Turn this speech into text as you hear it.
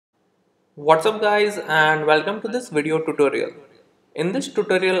What's up guys, and welcome to this video tutorial. In this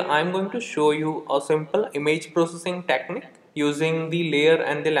tutorial I am going to show you a simple image processing technique using the layer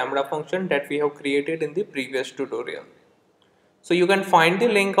and the lambda function that we have created in the previous tutorial. So you can find the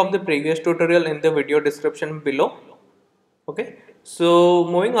link of the previous tutorial in the video description below. Okay, so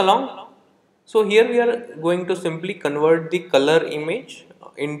moving along, so here we are going to simply convert the color image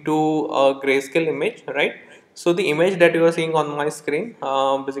into a grayscale image, right? So the image that you are seeing on my screen,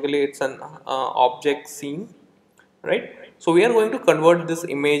 basically it's an object scene, right? So we are going to convert this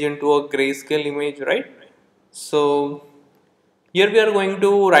image into a grayscale image, right? So here we are going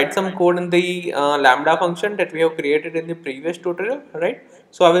to write some code in the lambda function that we have created in the previous tutorial, right?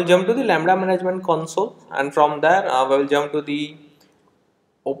 So I will jump to the lambda management console, and from there we will jump to the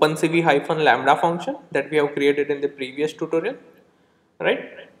OpenCV-lambda function that we have created in the previous tutorial,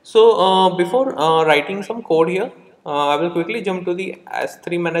 right? So before writing some code here, I will quickly jump to the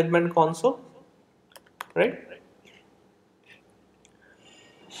S3 management console, right?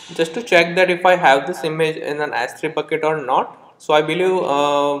 Just to check that if I have this image in an S3 bucket or not. So I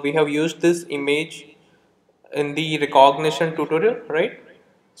believe we have used this image in the recognition tutorial, right?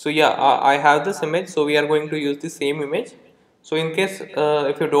 So yeah, I have this image, so we are going to use the same image. So in case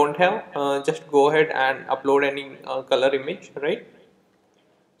if you don't have, just go ahead and upload any color image, right?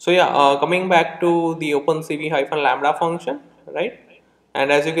 So yeah, coming back to the OpenCV-lambda function, right?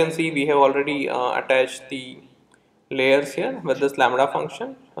 And as you can see, we have already attached the layers here with this lambda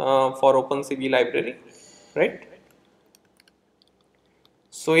function for OpenCV library, right?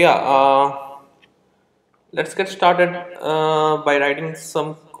 So yeah, let's get started by writing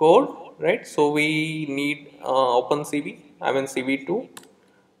some code, right? So we need OpenCV, I mean CV2.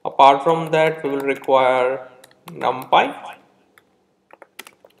 Apart from that, we will require NumPy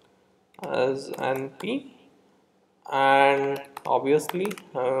as NP, and obviously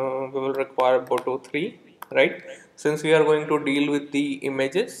we will require Boto3, right? Since we are going to deal with the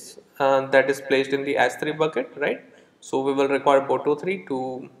images that is placed in the S3 bucket, right? So we will require Boto3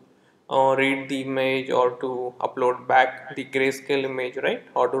 to read the image or to upload back the grayscale image, right?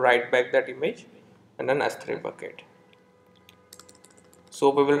 Or to write back that image in an S3 bucket. So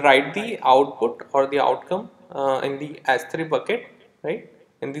we will write the output or the outcome in the S3 bucket, right?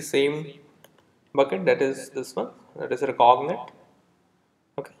 In the same bucket, that is this one, that is recognite.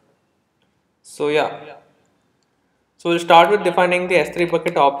 Okay. So yeah. So we'll start with defining the S3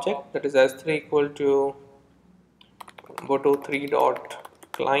 bucket object, that is S3 equal to Boto3 dot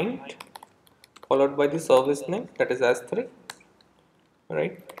client followed by the service name, that is S3,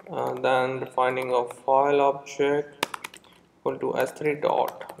 right? Then defining a file object equal to S3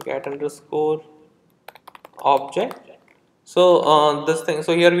 dot get underscore object. So this thing,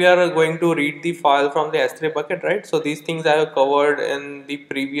 so here we are going to read the file from the S3 bucket, right? So these things I have covered in the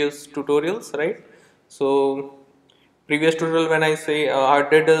previous tutorials, right? So previous tutorial, when I say I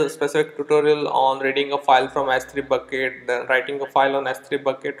did a specific tutorial on reading a file from S3 bucket, then writing a file on S3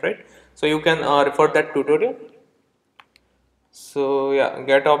 bucket, right? So you can refer that tutorial. So yeah,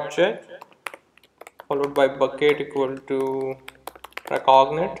 get object followed by bucket equal to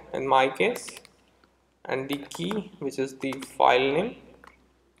recognite in my case, and the key, which is the file name,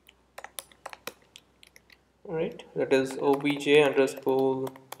 right? That is obj underscore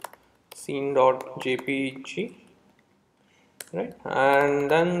scene.jpg, right? And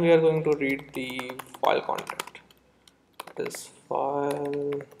then we are going to read the file content. That is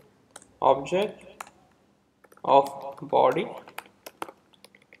file object of body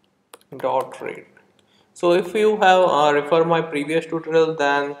dot read. So if you have refer my previous tutorial,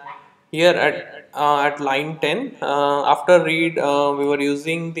 then here at line 10, after read we were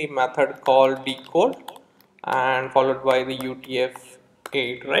using the method called decode and followed by the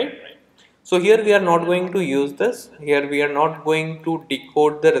UTF-8, right? So here we are not going to use this. Here we are not going to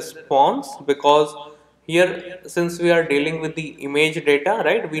decode the response, because here, since we are dealing with the image data,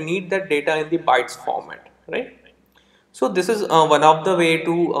 right, we need that data in the bytes format, right? So this is one of the way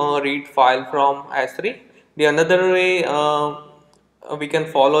to read file from S3. The another way we can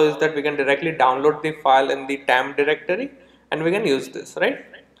follow is that we can directly download the file in the temp directory and we can use this, right?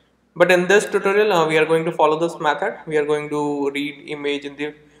 But in this tutorial we are going to follow this method. We are going to read image in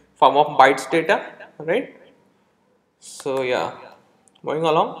the form of bytes data, right? So yeah, moving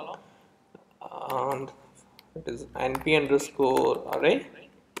along, and it is np underscore array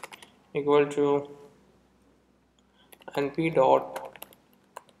equal to np dot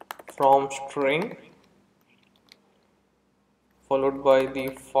from string followed by the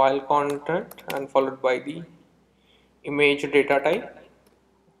file content and followed by the image data type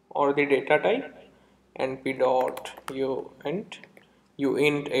or the data type np dot uint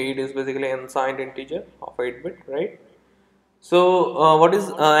uint 8 is basically unsigned integer of 8-bit, right? So what is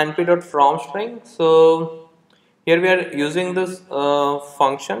np.from string? So here we are using this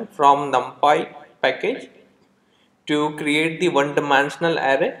function from numpy package to create the one-dimensional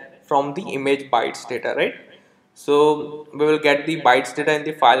array from the image bytes data, right? So we will get the bytes data in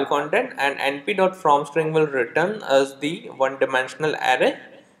the file content, and np.from string will return as the one-dimensional array,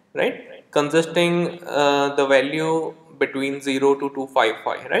 right? Consisting the value between 0 to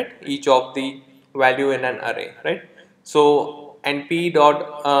 255, right? Each of the value in an array, right? So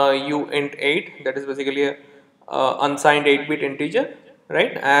np.uint8, that is basically a unsigned 8-bit integer,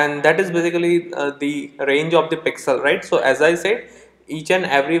 right? And that is basically the range of the pixel, right? So as I said, each and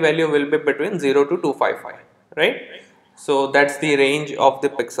every value will be between 0 to 255, right? So that's the range of the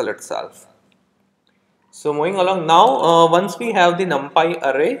pixel itself. So moving along now, once we have the numpy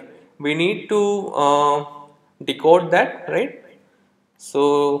array, we need to decode that, right?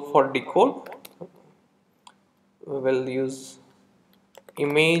 So for decode, we will use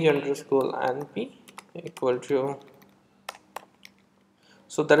image underscore np equal to,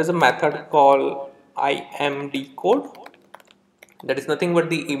 so there is a method called imDecode, that is nothing but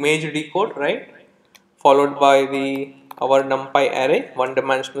the image decode, right? Followed by the our numpy array, one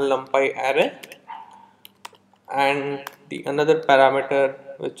dimensional numpy array, and the another parameter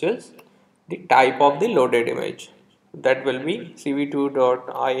which is the type of the loaded image, that will be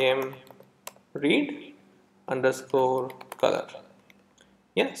cv2.imRead underscore color.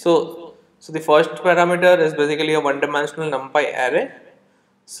 Yeah, so the first parameter is basically a one-dimensional numpy array.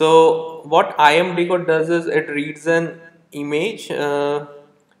 So what imDecode does is it reads an image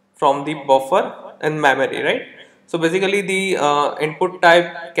from the buffer in memory, right? So basically the input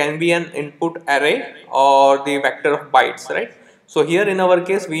type can be an input array or the vector of bytes, right? So here in our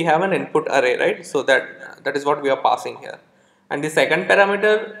case we have an input array, right? So that is what we are passing here. And the second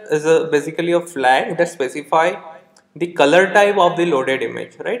parameter is basically a flag that specify the color type of the loaded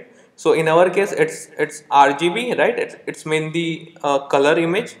image, right? So in our case it's RGB, right? It's mainly color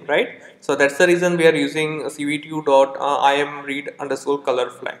image, right? So that's the reason we are using cv2.imRead underscore color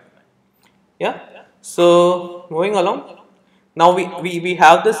flag. Yeah, so moving along, now we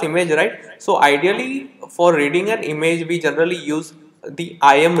have this image, right? So ideally for reading an image we generally use the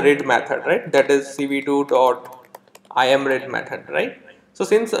imRead method, right? That is cv2.imRead method, right? So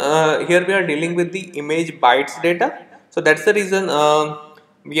since here we are dealing with the image bytes data, so that's the reason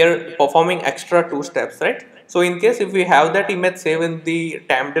we are performing extra two steps, right? So in case if we have that image saved in the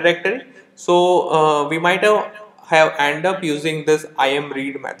temp directory, so we might have end up using this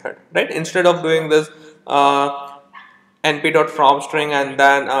imRead method, right? Instead of doing this np.from string and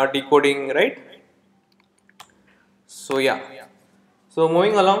then decoding, right? So yeah, so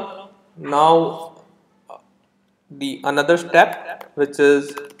moving along now, the another step which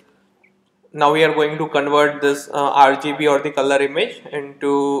is, now we are going to convert this RGB or the color image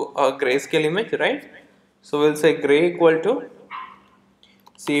into a grayscale image, right? So we'll say gray equal to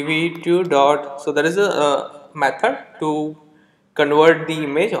cv2 dot, so there is a method to convert the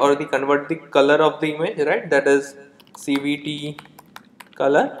image or the convert the color of the image, right? That is cvt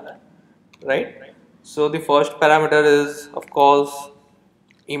color, right? So the first parameter is of course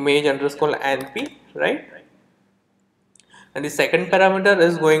image underscore np, right? And the second parameter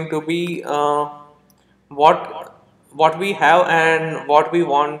is going to be what we have and what we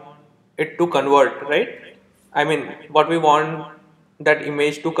want it to convert, right? I mean what we want that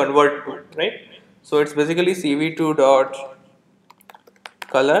image to convert to, right? So it's basically cv2 dot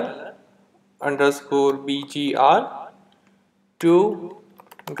color underscore bgr to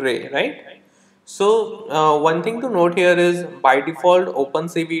gray, right? So one thing to note here is by default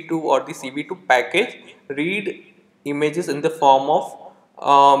OpenCV2 or the CV2 package read images in the form of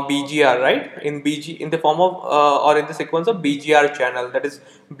BGR, right? In in the form of or in the sequence of BGR channel, that is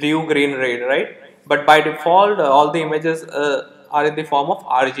blue, green, red, right? But by default all the images are in the form of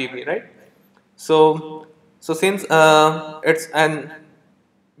RGB, right? So since it's an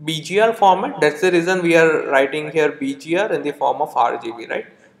BGR format, that's the reason we are writing here BGR in the form of RGB, right?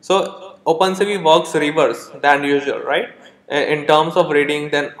 So OpenCV works reverse than usual, right? In terms of reading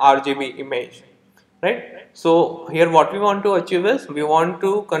then RGB image, right? So here what we want to achieve is we want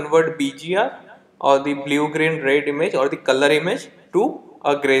to convert BGR or the blue, green, red image or the color image to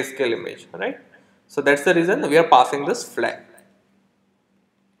a grayscale image, right? So that's the reason we are passing this flag.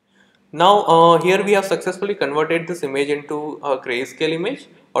 Now here we have successfully converted this image into a grayscale image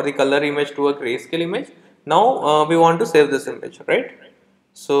or the color image to a grayscale image. Now we want to save this image, right?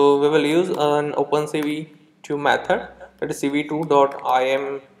 So we will use an OpenCV2 method, that is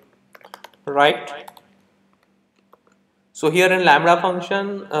cv2.imWrite. So here in Lambda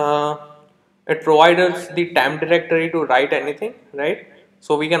function, it provides us the temp directory to write anything, right?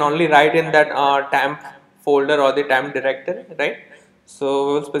 So we can only write in that temp folder or the temp directory, right? So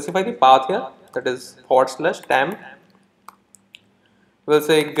we will specify the path here, that is /temp. We'll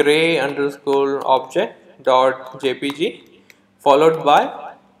say gray underscore object dot jpg followed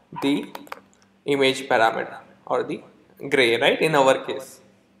by the image parameter or the gray, right, in our case.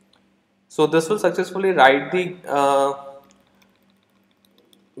 So this will successfully write the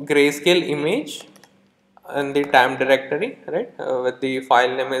grayscale image in the time directory, right, with the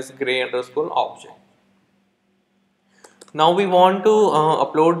file name is gray underscore object. Now we want to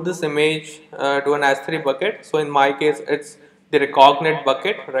upload this image to an S3 bucket. So in my case, it's the recognite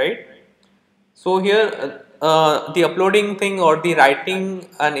bucket, right? So here the uploading thing or the writing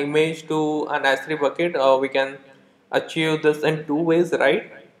an image to an S3 bucket, we can achieve this in two ways,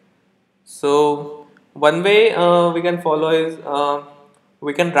 right? So one way we can follow is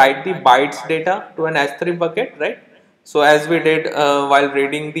we can write the bytes data to an S3 bucket, right? So as we did while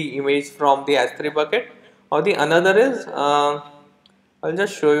reading the image from the S3 bucket, or the another is I'll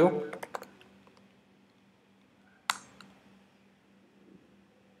just show you.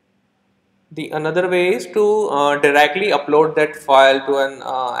 The another way is to directly upload that file to an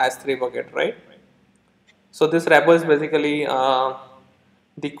S3 bucket, right? So this repo is basically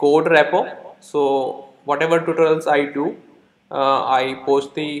the code repo. So whatever tutorials I do, I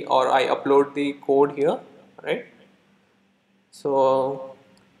post the or I upload the code here, right? So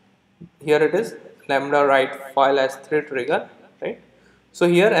here it is, lambda write file s3 trigger, right? So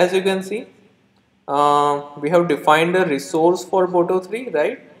here as you can see, we have defined a resource for Photo3,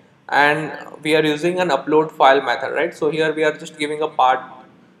 right? And we are using an upload file method, right? So here we are just giving a part2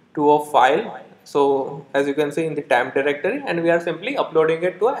 of file. So as you can see in the temp directory, and we are simply uploading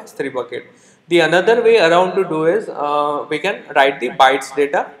it to a S3 bucket. The another way around to do is we can write the bytes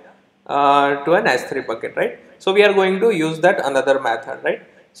data to an S3 bucket, right? So we are going to use that another method, right?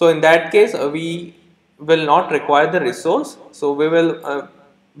 So in that case, we will not require the resource. So we will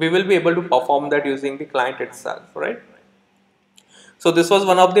be able to perform that using the client itself, right? So this was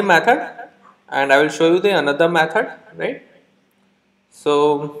one of the method, and I will show you the another method, right?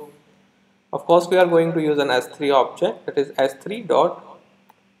 So of course we are going to use an S3 object, that is S3 dot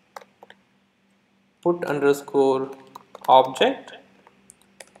put underscore object,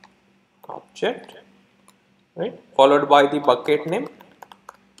 right, followed by the bucket name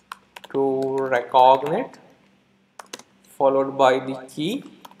to recognite, followed by the key.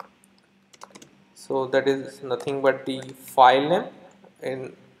 So that is nothing but the file name.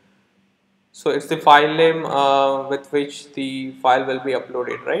 In so it's the file name with which the file will be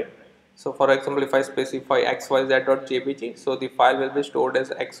uploaded, right? So for example, if I specify xyz.jpg, so the file will be stored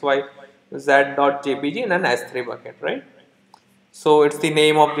as xyz.jpg in an S3 bucket, right? So it's the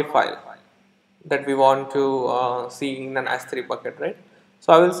name of the file that we want to see in an S3 bucket, right?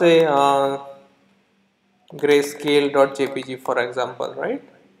 So I will say grayscale.jpg for example, right?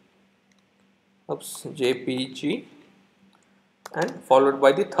 Oops, jpg, and followed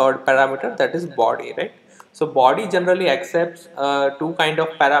by the third parameter, that is body, right? So body generally accepts two kind of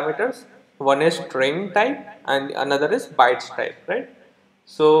parameters. One is string type and another is bytes type, right?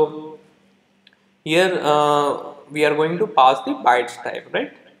 So here we are going to pass the bytes type,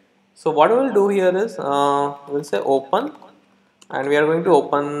 right? So what we will do here is we'll say open, and we are going to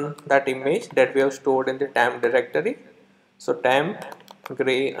open that image that we have stored in the temp directory. So temp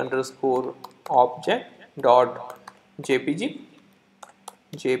gray underscore object dot jpg,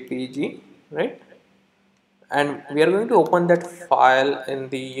 right? And we are going to open that file in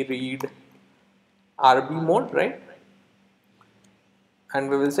the read rb mode, right? And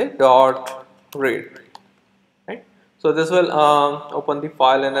we will say dot read, right? So this will open the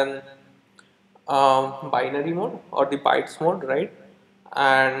file in an binary mode or the bytes mode, right?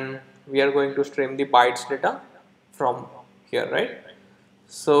 And we are going to stream the bytes data from here, right?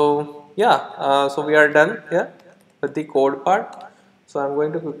 So yeah, so we are done here with the code part. So I'm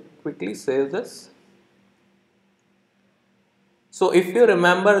going to quickly save this. So if you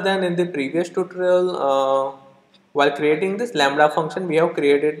remember, then in the previous tutorial, while creating this lambda function, we have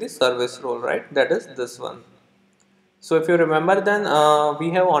created the service role, right? That is this one. So if you remember, then we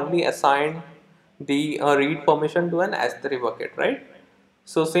have only assigned the read permission to an S3 bucket, right?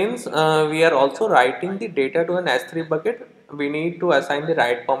 So since we are also writing the data to an S3 bucket, we need to assign the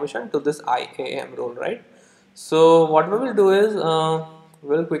write permission to this IAM role, right? So what we will do is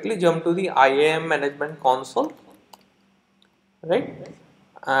we'll quickly jump to the IAM management console, right,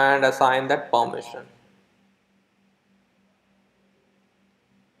 and assign that permission.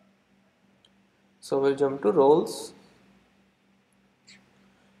 So we'll jump to roles,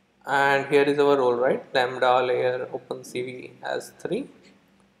 And here is our role, right? Lambda layer OpenCV has 3.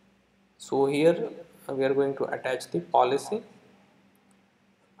 So here we are going to attach the policy,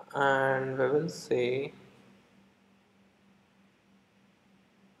 and we will say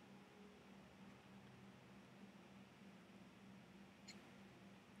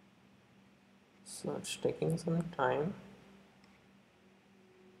so it's taking some time.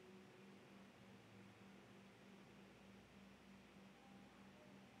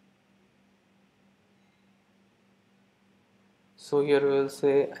 So here we will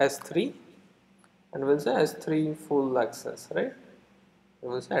say S3, and we'll say S3 full access, right? We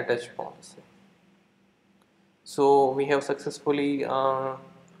will say attach policy. So we have successfully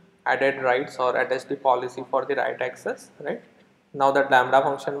added writes or attached the policy for the write access, right? Now that Lambda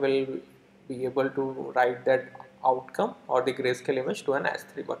function will be able to write that outcome or the grayscale image to an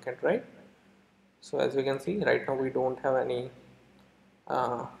S3 bucket, right? So as you can see, right now we don't have any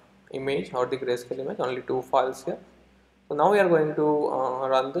uh, image or the grayscale image, only 2 files here. So now we are going to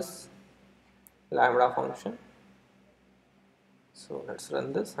run this Lambda function. So let's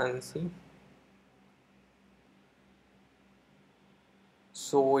run this and see.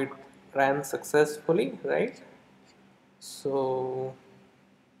 So it ran successfully, right? So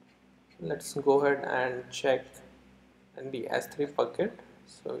let's go ahead and check in the S3 bucket.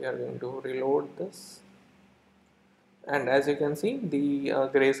 So we are going to reload this, and as you can see, the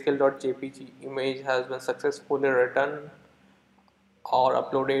grayscale.jpg image has been successfully written or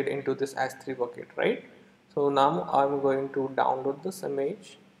uploaded into this S3 bucket, right? So now I'm going to download this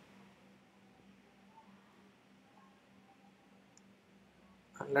image,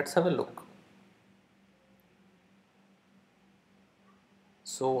 and let's have a look.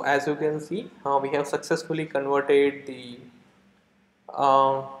 So as you can see, we have successfully converted the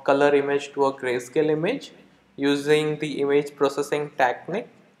color image to a grayscale image using the image processing technique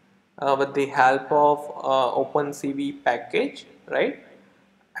with the help of OpenCV package, right?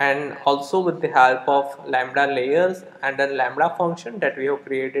 And also with the help of Lambda layers and a Lambda function that we have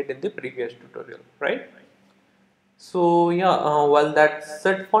created in the previous tutorial, right? So yeah, well, that's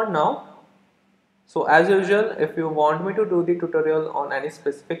it for now. So as usual, if you want me to do the tutorial on any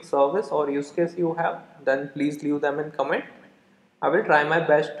specific service or use case you have, then please leave them in comment. I will try my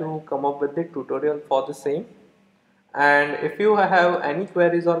best to come up with the tutorial for the same. And if you have any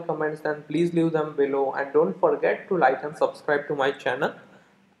queries or comments, then please leave them below, and don't forget to like and subscribe to my channel,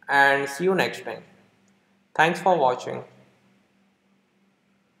 and see you next time. Thanks for watching.